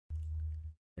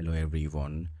Hello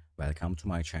everyone, welcome to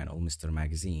my channel Mr.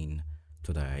 Magazine.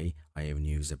 Today I have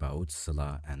news about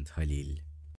Sıla and Halil.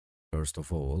 First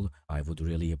of all, I would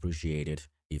really appreciate it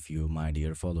if you, my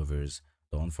dear followers,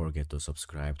 don't forget to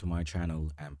subscribe to my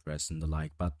channel and press the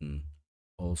like button.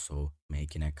 Also,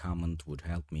 making a comment would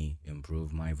help me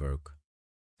improve my work.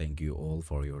 Thank you all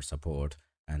for your support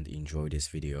and enjoy this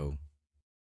video.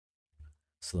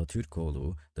 Sıla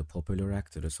Türkoğlu, the popular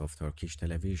actress of Turkish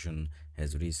television,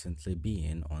 has recently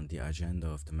been on the agenda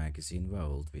of the magazine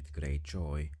world with great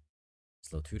joy.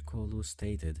 Sıla Türkoğlu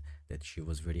stated that she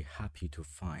was very happy to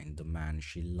find the man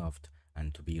she loved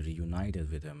and to be reunited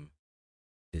with him.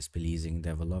 This pleasing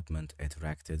development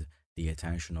attracted the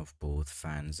attention of both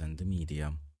fans and the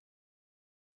media.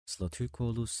 Sıla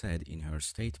Türkoğlu said in her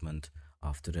statement,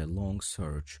 "After a long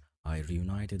search, I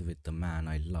reunited with the man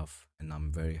I love and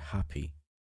I'm very happy.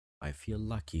 I feel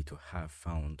lucky to have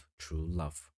found true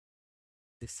love."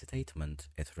 This statement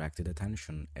attracted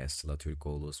attention as Sıla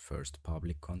Türkoğlu's first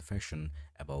public confession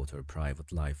about her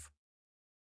private life.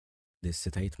 This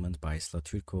statement by Sıla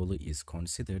Türkoğlu is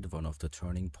considered one of the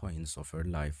turning points of her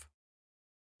life.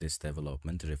 This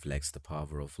development reflects the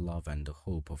power of love and the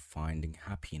hope of finding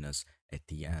happiness at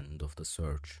the end of the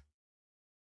search.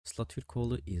 Sıla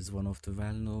Türkoğlu is one of the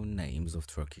well-known names of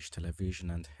Turkish television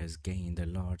and has gained a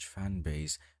large fan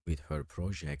base with her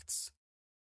projects.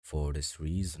 For this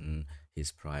reason,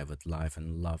 his private life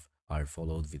and love are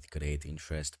followed with great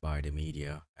interest by the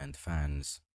media and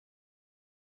fans.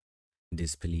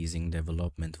 This pleasing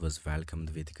development was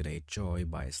welcomed with great joy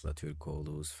by Sıla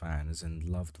Türkoğlu's fans and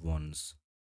loved ones.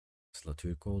 Sıla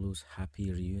Türkoğlu's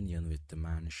happy reunion with the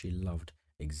man she loved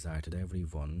excited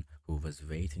everyone who was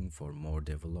waiting for more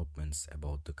developments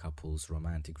about the couple's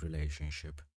romantic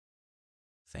relationship.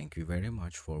 Thank you very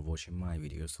much for watching my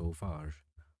video so far.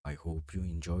 I hope you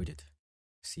enjoyed it.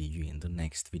 See you in the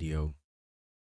next video.